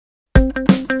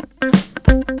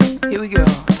Here we go.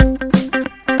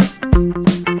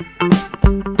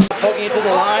 Poking it to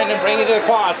the line and bringing it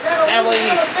across. Emily,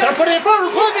 they're putting it in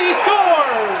front. He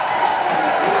scores!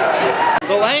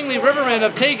 The Langley Rivermen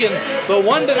have taken the 1-0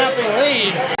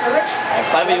 lead. And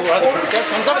Clevy, where the success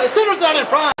comes up, and the center's down in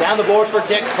front. Down the boards for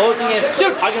Dick, closing in.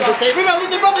 Shoots, Huggins to save. Rebound,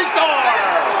 leads in front, they score!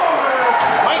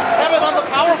 Mike Tevitt on the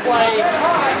power play.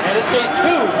 And it's a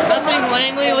 2-0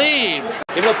 Langley lead.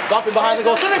 Give it a bump in behind the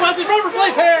goal. Center across the front for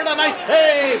play pair, and a nice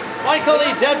save. Michael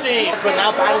E. Debney. But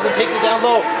now battles and takes it down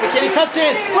low. McKinney cuts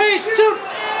in. Wait, shoots!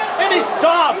 And he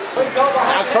stops.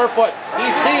 Now Kerfoot, he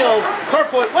steals.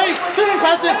 Kerfoot, wait, sitting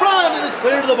past in front, and it's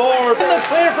clear to the board. And the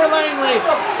clear for Langley.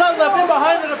 Sun left in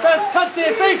behind the defense, cuts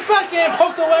in, face back in,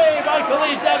 poked away by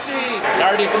Khalid Debney.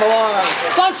 Nardi from the line.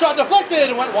 Slap shot deflected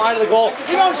and went wide of the goal.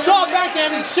 Rebound shot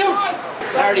backhand and shoots.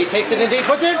 Nardi takes it in deep,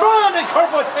 puts it in front, and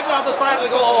Kerfoot taking it off the side of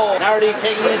the goal. Nardi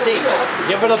taking it deep.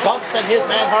 Give it a bump, send his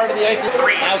man hard to the ice.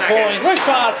 Now Coyne, wrist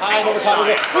shot, high and over top of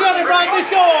it. We got it right, they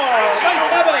score! Mike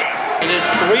Tevitt. It is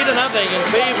 3-0 in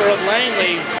favor of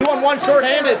Langley. 2-on-1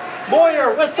 short-handed.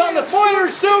 Moyer, West Sutton, Moyer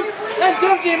shoots, and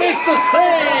Dempsey makes the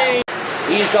save.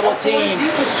 He's double teamed.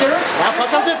 Now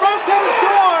puck comes in front, Kevin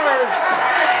scores!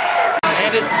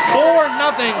 And it's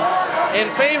 4-0 in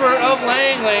favor of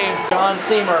Langley. John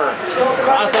Seymour.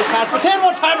 Crosses past Patan,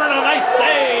 one-timer and a nice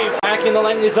save. Back in the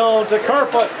Langley zone to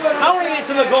Kerfoot. Powering it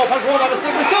to the goal. Puck rolled off a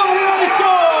stick. Michelle, he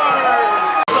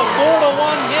scores! It's a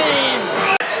 4-1 game.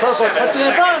 Kerfoot puts it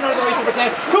in front, over the reach of Patan.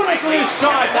 Kunis loose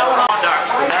shot, that one off.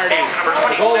 Nardi,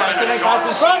 goal line, sending across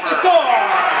in front, they score!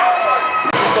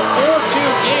 It's a 4-2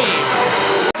 game.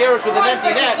 Garrett with an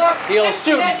empty net, he'll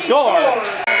shoot and score.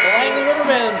 The Langley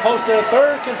Rivermen posted a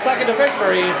third consecutive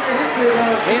victory.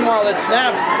 Meanwhile, it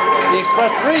snaps the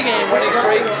Express 3-game winning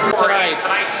streak tonight.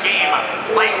 Tonight's game,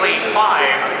 Langley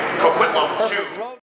 5, Coquitlam 2.